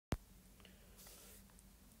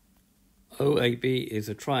OAB is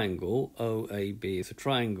a triangle. OAB is a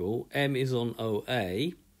triangle. M is on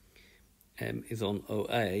OA. M is on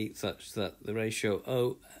OA such that the ratio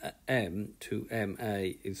OM to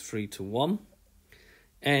MA is 3:1.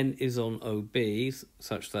 N is on OB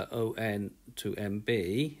such that ON to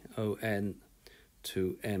MB, ON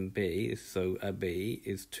to MB, so AB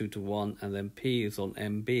is 2:1, and then P is on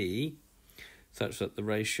MB such that the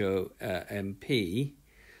ratio MP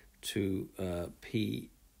to PB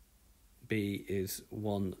is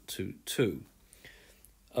 1:2.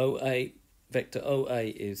 OA, vector OA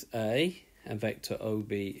is A and vector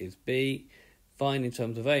OB is B. Find in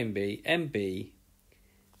terms of A and B, MB,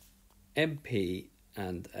 MP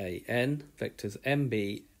and AN, vectors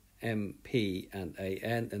MB, MP and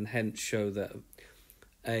AN, and hence show that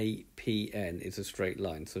APN is a straight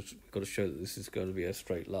line. So we've got to show that this is going to be a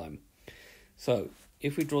straight line. So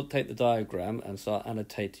if we take the diagram and start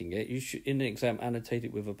annotating it, you should in the exam annotate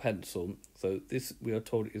it with a pencil. So this we are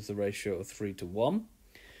told is the ratio of 3:1.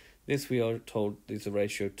 This we are told is the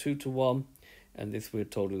ratio 2:1, and this we're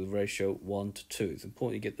told is the ratio 1:2. It's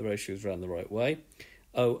important you get the ratios around the right way.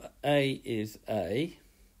 OA is A,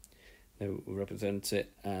 we represent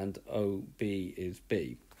it, and OB is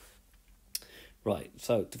B. Right,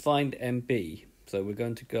 so to find MB, so we're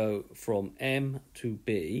going to go from M to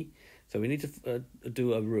B. So we need to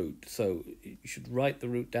do a root. So you should write the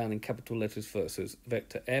root down in capital letters first. So it's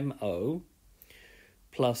vector MO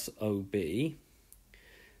plus OB.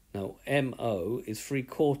 Now MO is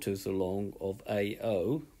 3/4 along of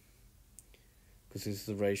AO, because this is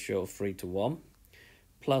the ratio of 3:1,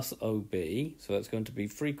 plus OB. So that's going to be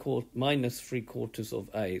minus 3/4 of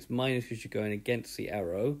A. It's minus because you're going against the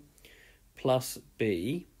arrow, plus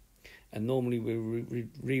B. And normally we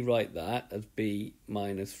rewrite that as B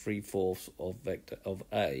minus 3/4 of vector of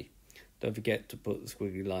A. Don't forget to put the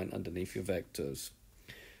squiggly line underneath your vectors.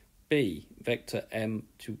 B, vector M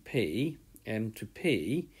to P. M to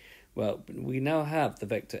P, well, we now have the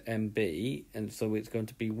vector MB, and so it's going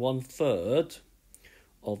to be 1/3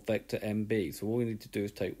 of vector MB. So all we need to do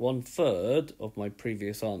is take 1/3 of my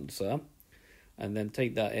previous answer, and then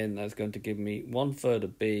take that in. That's going to give me 1/3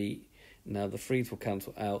 of B. Now the 3's will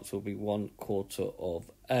cancel out, so it'll be 1/4 of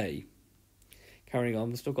A. Carrying on,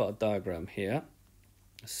 we've still got a diagram here.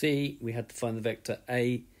 C, we had to find the vector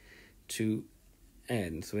A to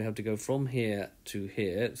N. So we have to go from here to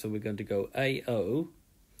here. So we're going to go AO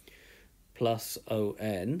plus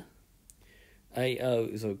ON. AO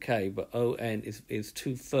is okay, but ON is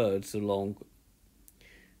 2/3 along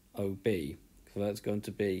OB. So that's going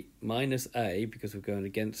to be minus A, because we're going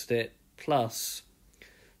against it, plus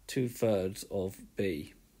 2/3 of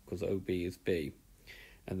B, because OB is B.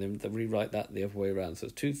 And then rewrite that the other way around. So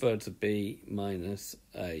it's 2/3 of B minus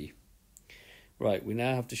A. Right, we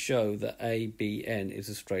now have to show that ABN is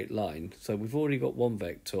a straight line. So we've already got one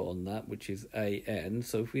vector on that, which is AN.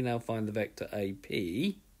 So if we now find the vector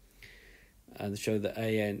AP and show that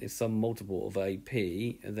AN is some multiple of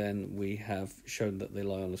AP, then we have shown that they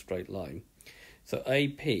lie on a straight line. So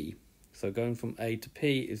AP, so going from A to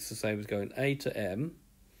P is the same as going A to M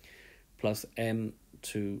plus M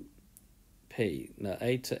to P. Now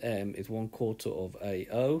A to M is 1/4 of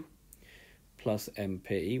AO plus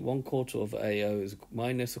MP. 1/4 of AO is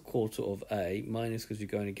minus 1/4 of A, minus because you're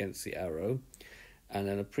going against the arrow. And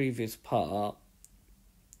in a previous part,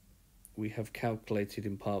 we have calculated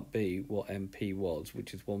in part B what MP was,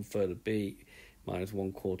 which is 1/3 of B minus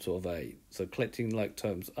 1/4 of A. So collecting like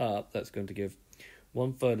terms up, that's going to give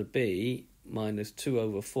 1/3 of B minus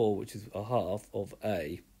 2/4, which is 1/2 of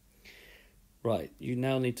A. Right, you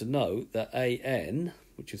now need to know that AN,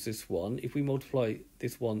 which is this one, if we multiply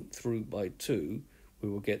this one through by 2, we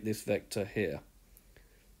will get this vector here.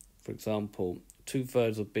 For example,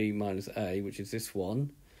 2/3 of B minus A, which is this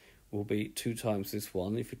one, will be 2 times this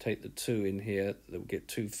one. If you take the 2 in here, we'll get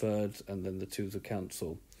 2/3, and then the 2's will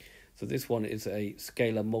cancel. So this one is a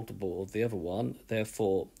scalar multiple of the other one.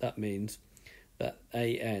 Therefore, that means that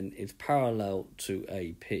AN is parallel to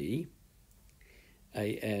AP.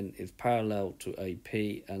 AN is parallel to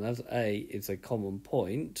AP, and as A is a common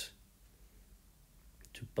point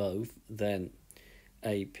to both, then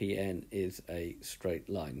APN is a straight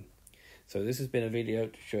line. So this has been a video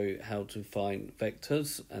to show you how to find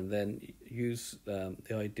vectors, and then use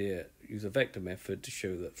use a vector method to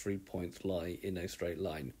show that 3 points lie in a straight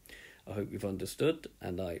line. I hope you've understood,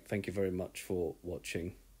 and I thank you very much for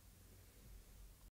watching.